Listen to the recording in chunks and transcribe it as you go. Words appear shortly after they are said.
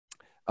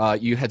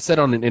you had said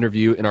on an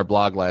interview in our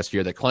blog last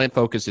year that client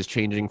focus is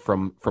changing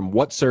from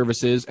what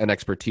services and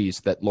expertise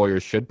that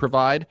lawyers should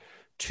provide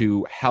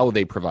to how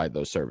they provide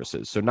those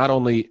services. So not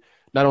only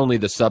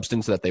the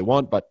substance that they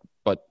want, but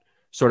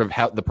sort of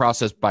how the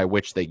process by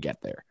which they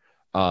get there.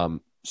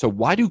 So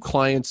why do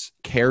clients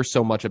care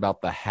so much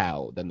about the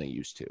how than they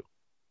used to?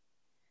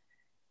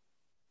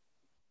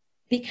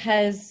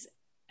 Because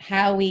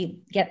how we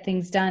get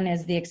things done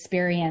is the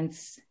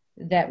experience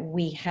that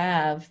we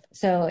have.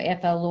 So if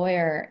a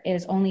lawyer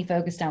is only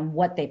focused on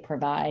what they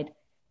provide,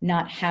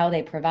 not how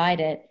they provide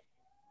it,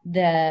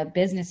 the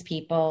business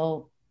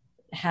people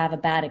have a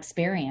bad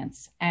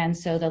experience. And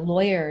so the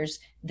lawyers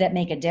that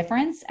make a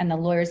difference and the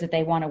lawyers that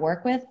they want to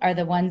work with are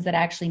the ones that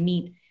actually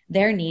meet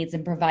their needs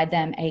and provide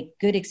them a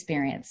good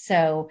experience.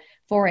 So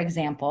for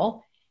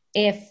example,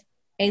 if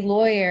a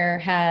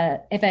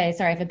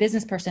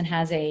business person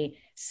has a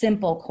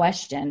simple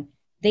question,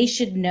 they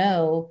should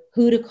know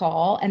who to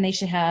call and they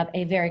should have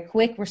a very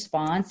quick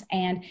response,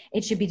 and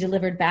it should be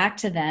delivered back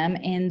to them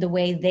in the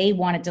way they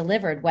want it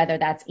delivered, whether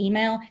that's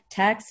email,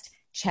 text,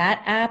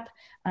 chat app,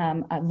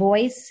 a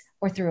voice,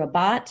 or through a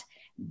bot.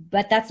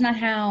 But that's not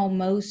how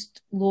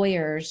most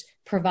lawyers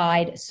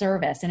provide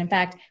service. And in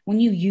fact, when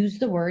you use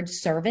the word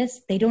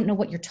service, they don't know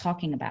what you're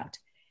talking about.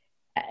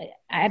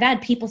 I've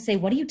had people say,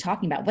 what are you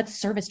talking about? What's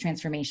service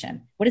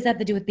transformation? What does that have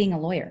to do with being a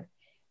lawyer?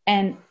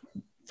 And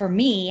for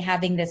me,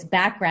 having this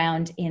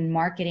background in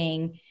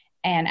marketing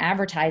and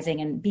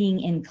advertising and being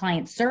in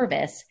client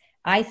service,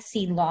 I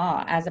see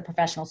law as a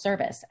professional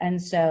service.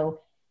 And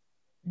so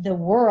the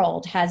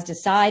world has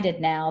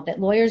decided now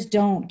that lawyers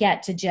don't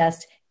get to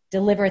just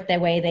deliver it the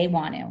way they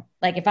want to.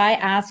 Like if I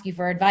ask you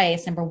for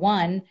advice, number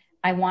one,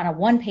 I want a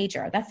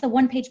one-pager. That's the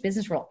one-page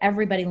business rule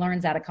everybody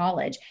learns out of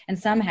college. And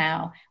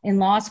somehow in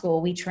law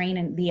school, we train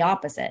in the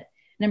opposite.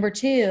 Number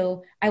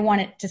two, I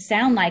want it to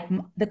sound like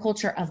the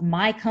culture of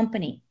my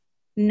company.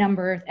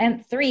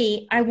 And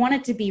three, I want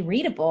it to be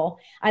readable.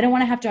 I don't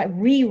want to have to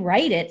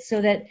rewrite it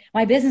so that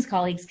my business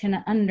colleagues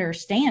can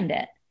understand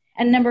it.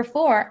 And number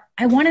four,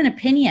 I want an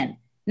opinion.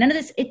 None of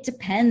this, it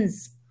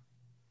depends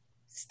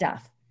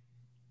stuff.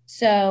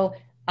 So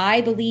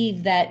I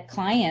believe that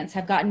clients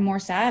have gotten more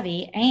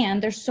savvy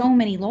and there's so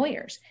many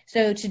lawyers.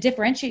 So to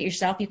differentiate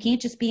yourself, you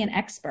can't just be an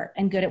expert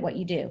and good at what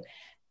you do.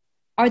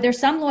 Are there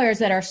some lawyers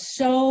that are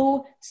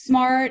so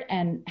smart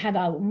and have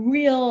a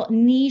real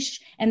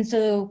niche, and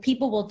so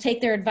people will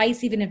take their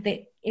advice even if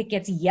it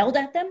gets yelled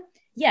at them?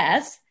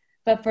 Yes,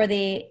 but for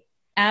the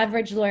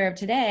average lawyer of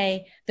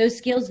today, those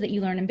skills that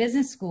you learn in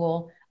business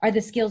school are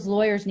the skills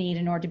lawyers need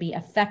in order to be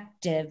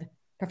effective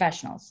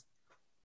professionals.